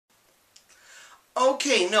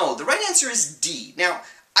Okay, no, the right answer is D. Now,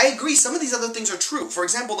 I agree some of these other things are true. For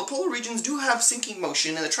example, the polar regions do have sinking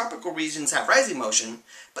motion and the tropical regions have rising motion,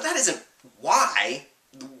 but that isn't why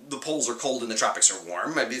the poles are cold and the tropics are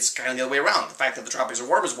warm. Maybe it's kind of the other way around. The fact that the tropics are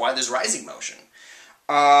warm is why there's rising motion.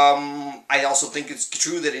 I also think it's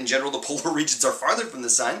true that in general the polar regions are farther from the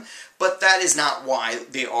sun, but that is not why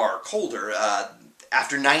they are colder.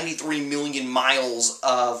 After 93 million miles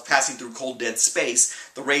of passing through cold dead space,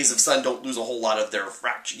 the rays of sun don't lose a whole lot of their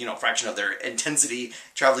fraction of their intensity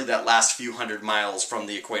traveling that last few hundred miles from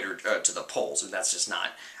the equator to the poles, and that's just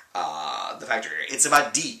not the factor here. It's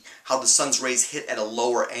about D, how the sun's rays hit at a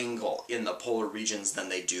lower angle in the polar regions than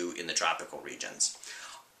they do in the tropical regions.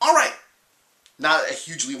 All right, not a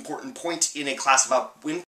hugely important point in a class about wind